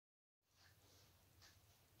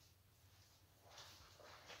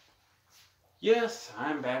Yes,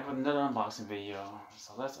 I'm back with another unboxing video.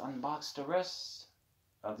 So let's unbox the rest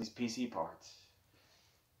of these PC parts.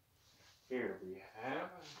 Here we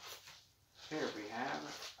have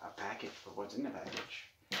a package for what's in the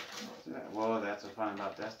package. Well, that's the fun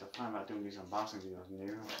about doing these unboxing videos.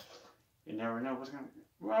 You never know what's gonna.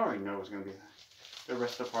 Well, I already know what's gonna be the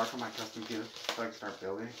rest of the parts for my custom kit, so I can start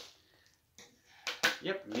building.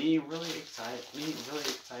 Yep, me really excited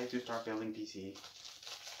to start building PC.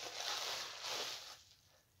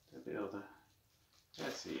 To build a,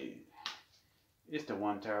 let's see, it's the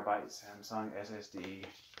 1 terabyte Samsung SSD.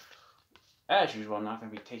 As usual, I'm not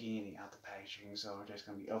going to be taking anything out the packaging, so we're just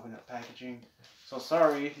going to be opening up packaging. So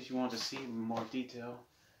sorry if you want to see more detail.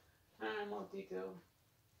 If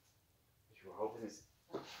you were hoping this.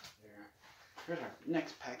 There. Here's our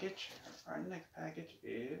next package. Our next package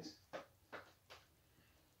is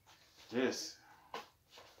this.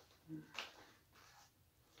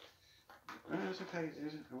 There's a package.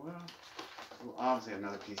 Well, obviously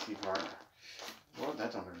another PC part. Well,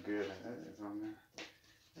 that's on there good. That is on there.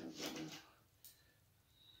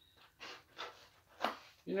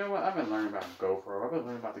 You know what? I've been learning about GoPro. I've been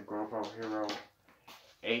learning about the GoPro Hero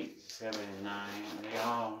 8, 7, and 9. And they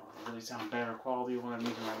all really sound better quality than what I'm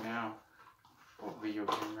using right now. What video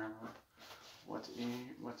camera? What's in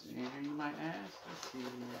here, you might ask? Let's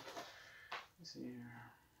see here.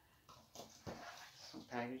 Some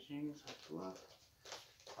packaging, some fluff.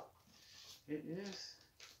 It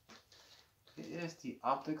is the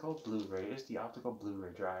optical Blu-ray. It's the optical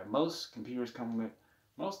Blu-ray drive. Most computers come with,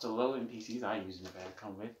 most of the low-end PCs I use in the bag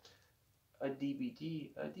come with a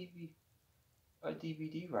DVD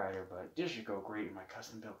writer, but this should go great in my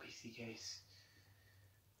custom-built PC case.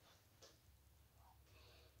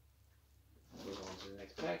 We're going to the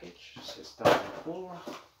next package. Sit stuff on the floor.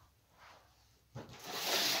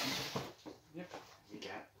 Yep, we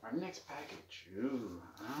got our next package. Ooh,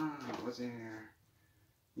 what's in here?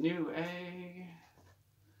 New egg.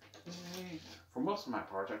 For most of my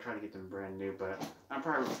parts, I try to get them brand new, but I'm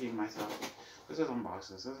probably repeating myself. This is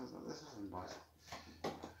unboxing. This is unboxing.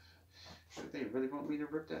 They really want me to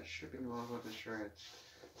rip that shipping logo to shreds.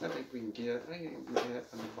 I think we can get it. I think we can get it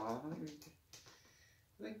from the bottom.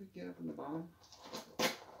 I think we can get it from the bottom.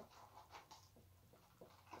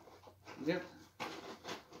 Yep.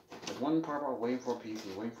 The one part I'm waiting for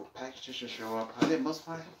PC, waiting for packages to show up. I did most of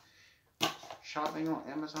my shopping on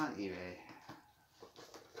Amazon, eBay.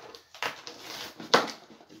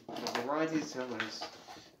 The variety of sellers.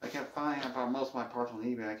 I kept finding about most of my parts on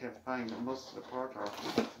eBay. I kept finding most of the parts are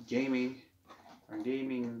gaming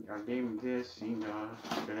this, you know,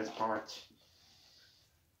 best parts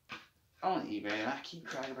on eBay. And I keep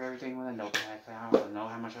track of everything with a notepad. I want to know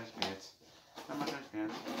how much I spent.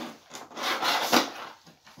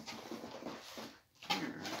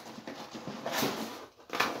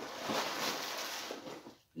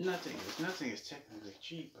 Nothing is technically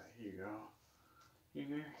cheap, but here you go.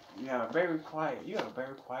 You have a very quiet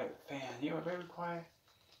fan. You have a very quiet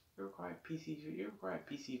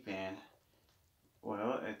PC fan.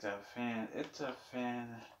 Well, it's a fan.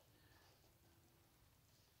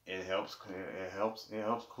 It helps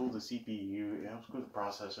cool the CPU. It helps cool the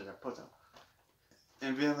processor that puts up.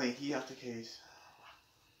 And ventilate heat out the case.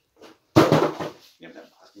 Yep, that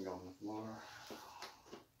box can go on the floor.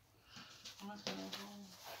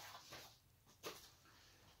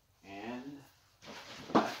 And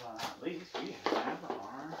last but not least, we have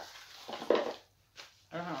our.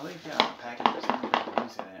 I don't know, at least we have a package or something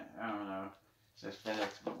loose in it. I don't know. It says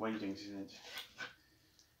FedEx, but waiting in it.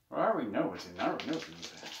 Well, I already know what's in it. I already know what's in it.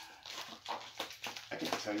 I can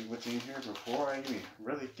tell you what's in here before I even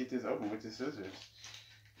really get this open with the scissors.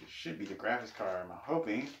 It should be the graphics card. I'm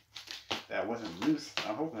hoping that wasn't loose.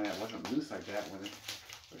 I'm hoping that wasn't loose like that when it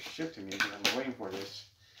was shipped to me because I'm waiting for this.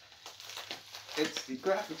 It's the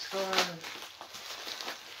graphics card.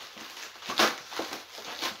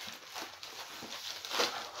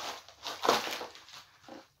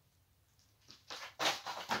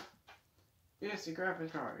 It's the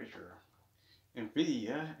graphics card. It's your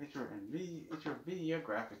Nvidia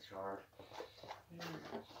graphics card.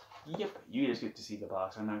 Yep, you just get to see the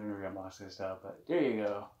box. I'm not gonna re-unbox this stuff, but there you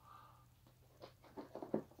go.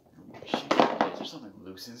 There's something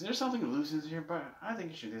loose in here, but I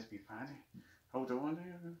think it should just be fine. Hold the one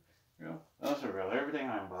there. You know, that's real. Everything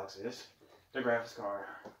I unbox is the graphics card,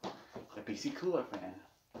 the PC cooler fan,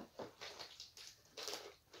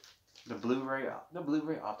 the Blu-ray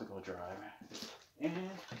optical drive,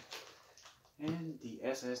 and the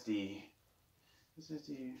SSD.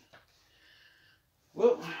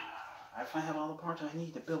 Well, I finally have all the parts I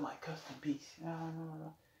need to build my custom piece.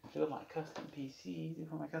 build my custom PC.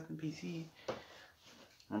 For my custom PC,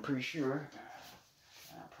 I'm pretty sure.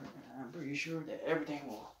 I'm pretty sure that everything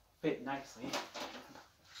will fit nicely.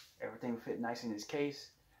 Everything will fit nice in this case.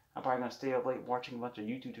 I'm probably gonna stay up late watching a bunch of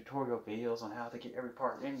YouTube tutorial videos on how to get every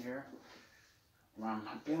part in here. I'm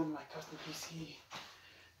building my custom PC.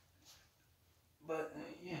 But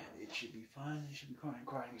yeah, it should be fun. It should be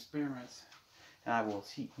quite an experience. And I will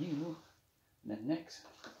see you in the next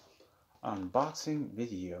unboxing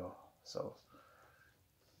video. So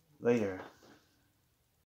later.